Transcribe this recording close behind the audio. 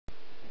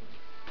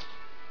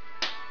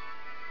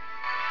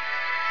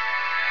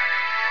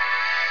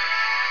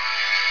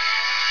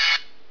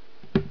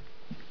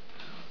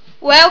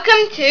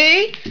Welcome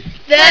to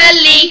the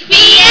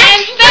Leafy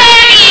and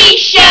Ferny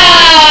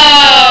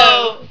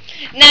Show!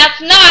 Now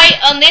tonight,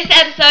 on this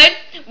episode,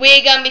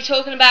 we're going to be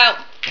talking about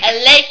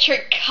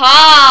electric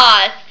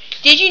cars.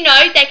 Did you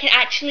know they can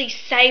actually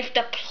save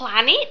the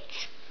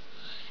planet?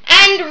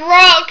 And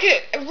rock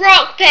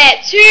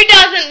pets, who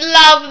doesn't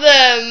love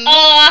them?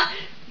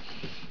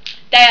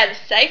 They are the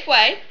safe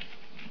way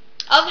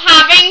of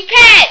having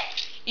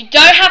pets. You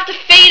don't have to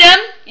feed them,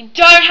 you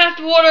don't have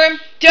to water them,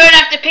 don't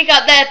have to pick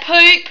up their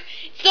poop.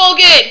 It's all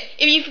good.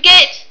 If you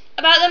forget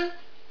about them,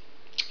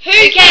 who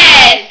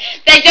cares?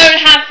 They don't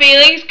have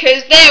feelings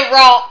because they're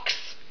rocks.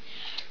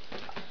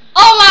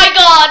 Oh my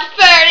God,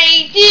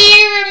 Ferny, do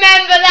you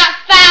remember that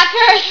fat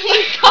person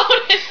we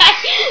told us?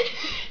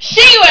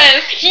 She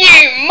was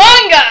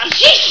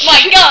humongous.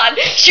 My God,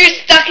 she was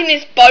stuck in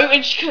this boat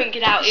and she couldn't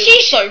get out. It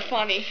was so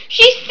funny.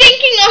 She's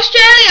sinking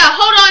Australia.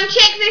 Hold on,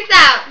 check this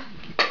out.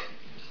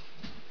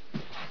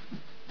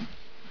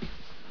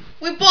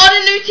 We bought a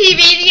new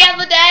TV the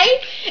other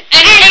day,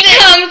 and it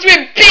comes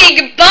with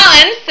big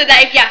buttons, so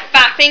that if you have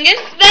fat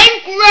fingers, they've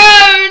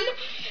grown.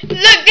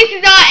 Look, this is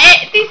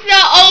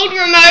our old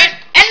remote,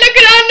 and look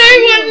at our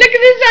new one. Look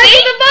at the size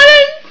of the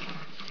buttons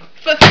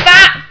for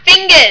fat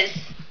fingers.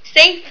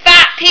 See,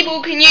 fat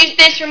people can use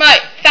this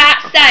remote.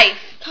 Fat safe.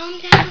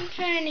 Calm down,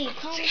 Ferny.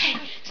 Calm down.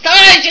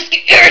 Sometimes I just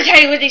get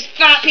irritated with these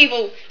fat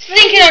people.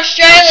 Sinking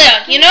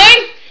Australia, you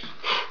know?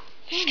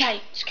 It's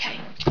okay. It's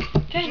okay.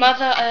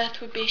 Mother Earth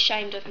would be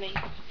ashamed of me.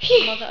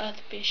 Mother Earth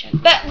would be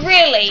ashamed. But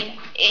really,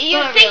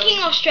 you're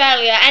sinking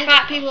Australia, and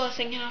fat people are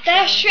sinking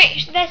Australia.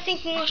 They're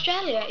sinking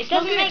Australia. It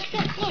doesn't make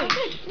sense. No,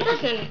 it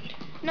doesn't.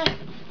 No,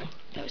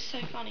 that was so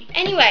funny.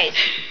 Anyways,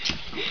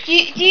 do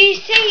you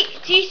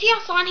see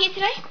our sign here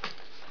today?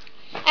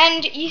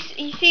 And you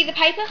see the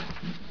paper?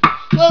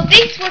 Well,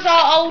 this was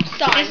our old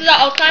sign. This is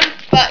our old sign,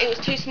 but it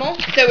was too small,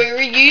 so we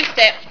reused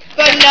it.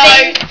 But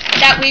no,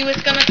 that we was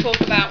gonna talk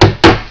about.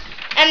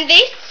 And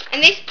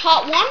this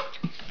part 1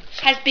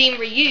 has been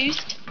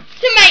reused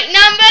to make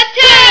number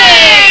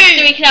 2.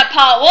 So we can have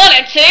part 1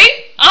 and 2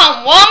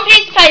 on one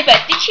piece of paper.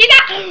 Did you see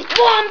that?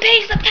 One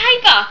piece of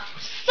paper.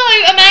 So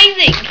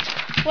amazing.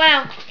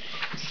 Wow.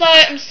 So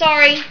I'm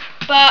sorry,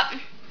 but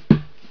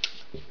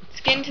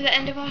it's getting to the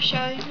end of our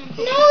show.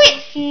 No,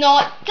 it's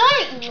not.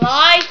 Don't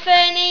lie,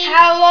 Ferny.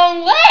 How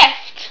long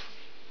left?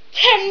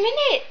 10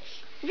 minutes.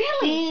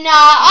 Really? No,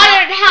 I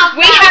don't have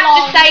that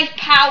long. We have to save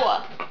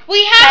power.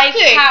 We have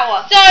to.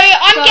 Power. So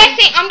I'm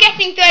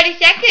guessing 30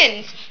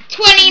 seconds.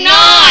 29,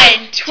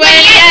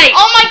 28.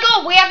 Oh my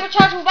God, we have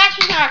rechargeable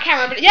batteries on our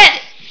camera, but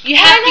yes, you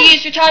have to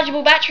use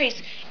rechargeable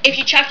batteries. If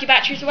you chuck your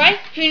batteries away,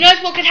 who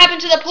knows what could happen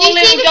to the poor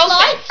little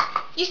dolphins?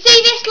 You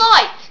see this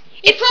light?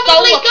 It's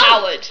solar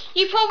powered.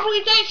 You probably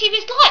don't see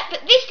this light,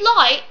 but this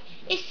light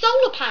is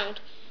solar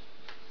powered.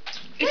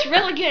 It's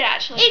really good,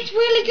 actually. It's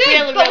really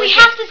good, but we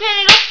have to turn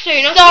it off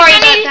soon. Sorry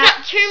about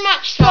that. Too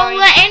much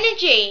solar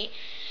energy.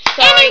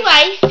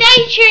 Anyway,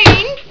 stay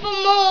tuned for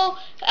more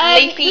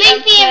Leafy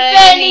and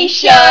Ferny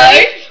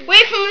show.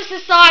 We're from a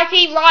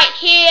society right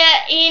here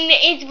in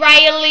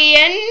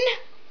Israelian.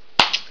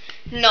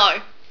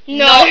 No,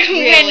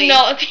 really. We're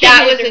not.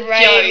 That was a joke.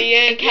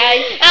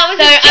 Okay, that was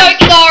a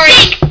joke. I'm sorry,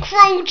 big,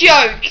 cruel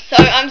joke. So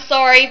I'm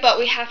sorry, but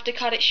we have to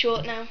cut it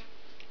short now.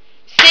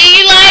 See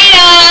you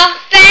later.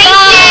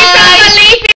 Thank you.